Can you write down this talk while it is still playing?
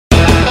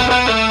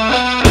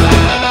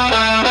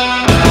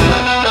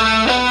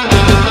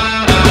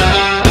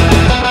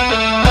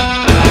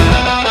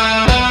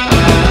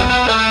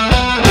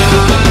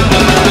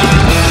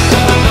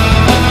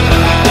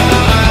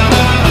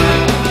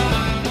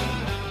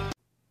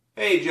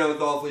Hey, Joe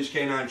with Off Leash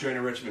Canine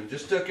Training Richmond.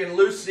 Just took in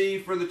Lucy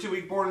for the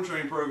 2-week board and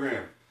train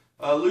program.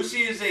 Lucy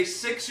is a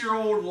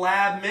 6-year-old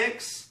lab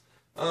mix.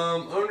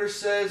 Owner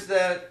says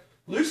that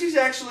Lucy's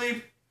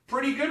actually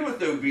pretty good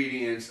with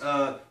obedience.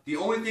 The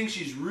only thing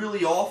she's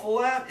really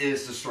awful at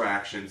is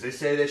distractions. They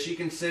say that she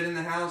can sit in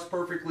the house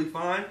perfectly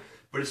fine,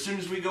 but as soon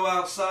as we go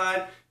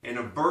outside and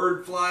a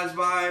bird flies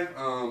by,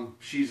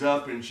 she's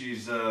up and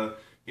she's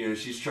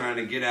she's trying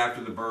to get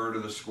after the bird or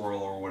the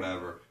squirrel or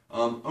whatever.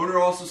 Owner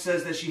also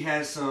says that she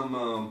has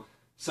some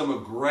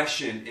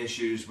aggression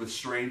issues with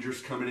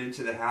strangers coming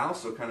into the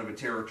house, so kind of a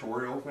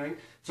territorial thing.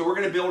 So we're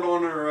going to build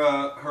on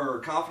her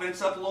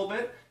confidence up a little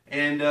bit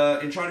and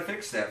try to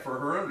fix that for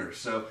her owners.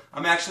 So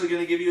I'm actually going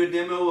to give you a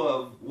demo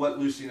of what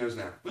Lucy knows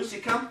now. Lucy,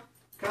 come.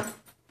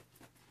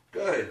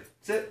 Good.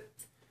 Sit.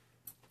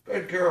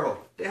 Good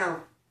girl.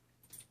 Down.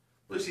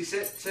 Lucy,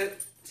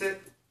 sit.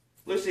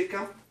 Lucy,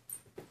 come.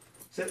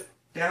 Sit.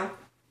 Down.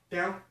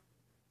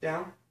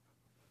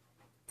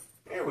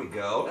 There we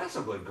go. That's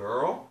a good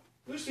girl.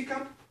 Lucy,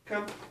 come.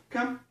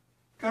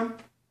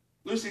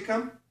 Lucy,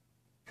 come.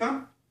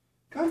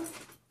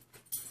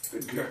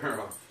 Good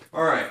girl.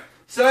 All right.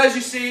 So as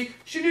you see,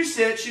 she knew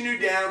sit, she knew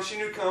down, she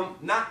knew come.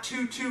 Not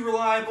too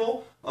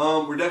reliable.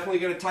 We're definitely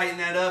going to tighten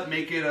that up,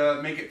 make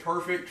it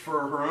perfect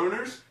for her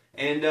owners,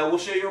 and we'll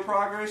show you her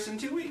progress in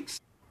 2 weeks.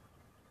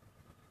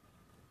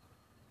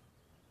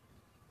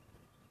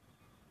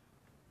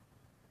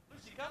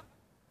 Lucy, come.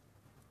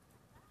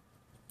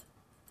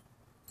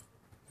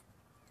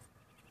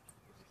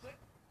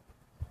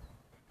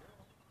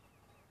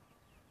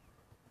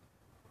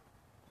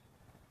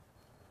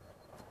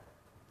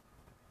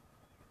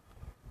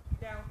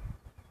 Down.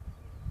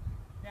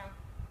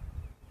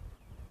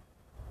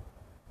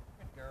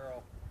 Good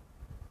girl.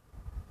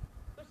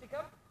 Lucy,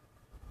 come.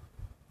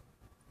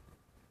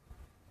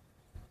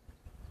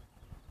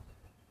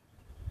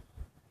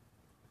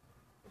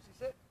 Lucy,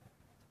 sit.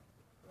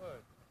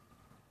 Good.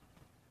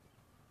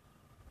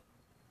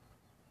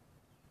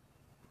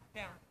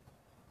 Down.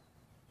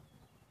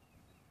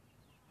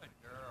 Good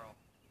girl.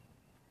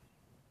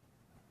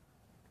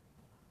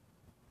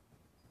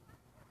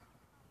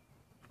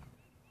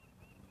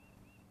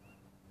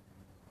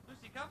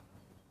 Lucy, come.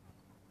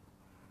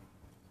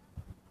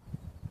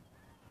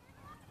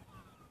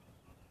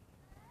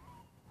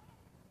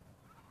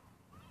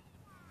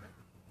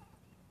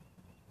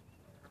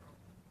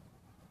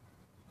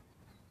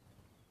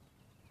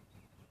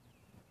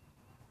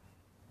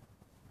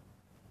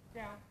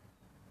 Down.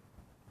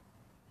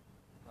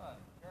 Good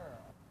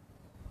girl.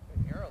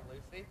 Good girl,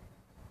 Lucy.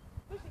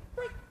 Lucy,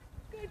 break.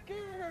 Good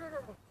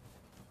girl.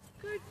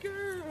 Good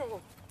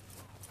girl.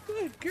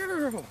 Good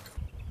girl.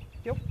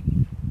 Yep.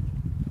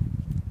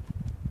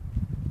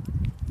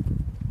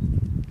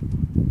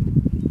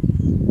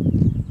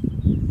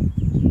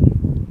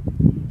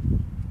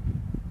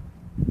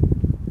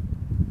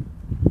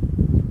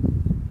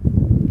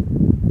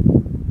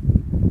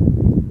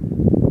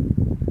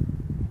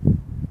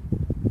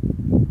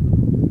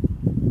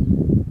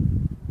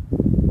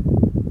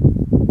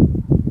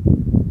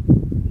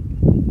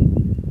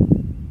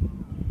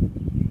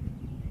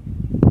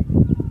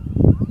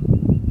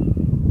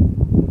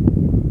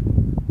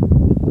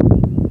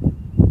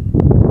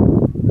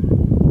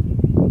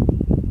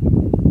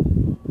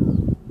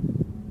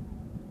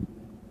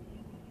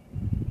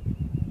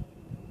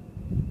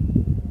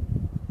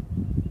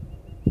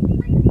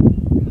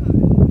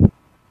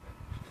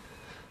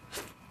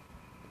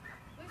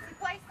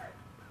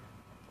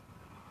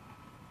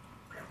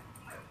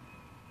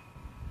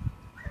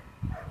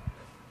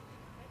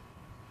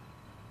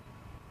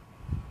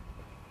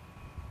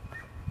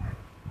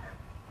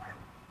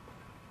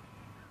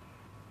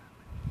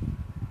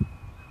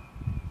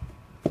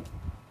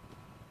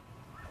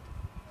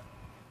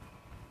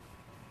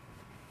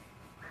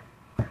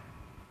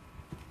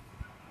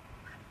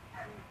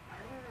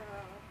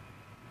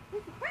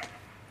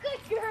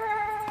 Good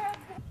girl.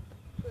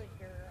 Good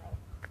girl.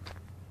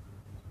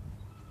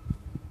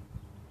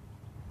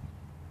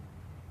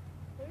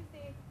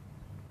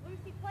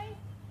 Lucy, play.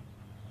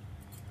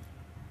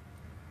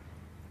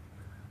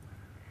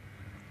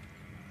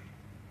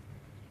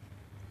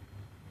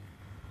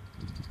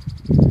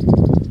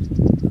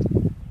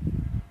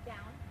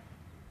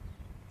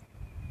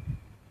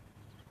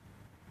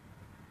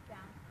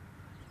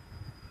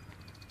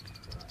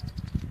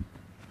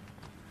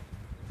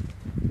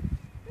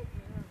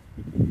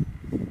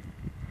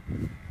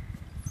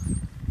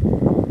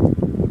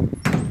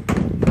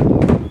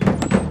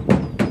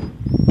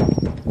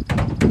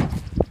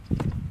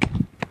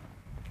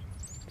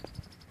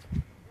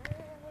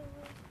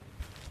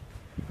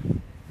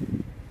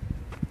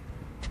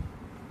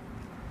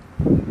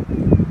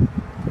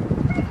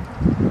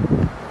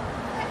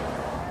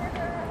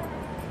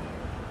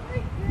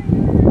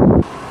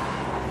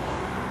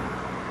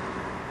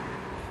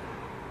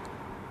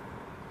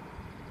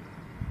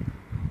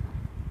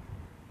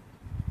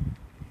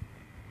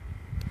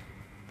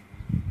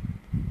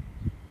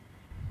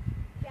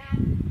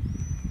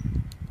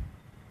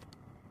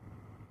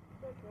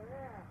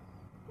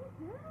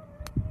 Good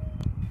girl.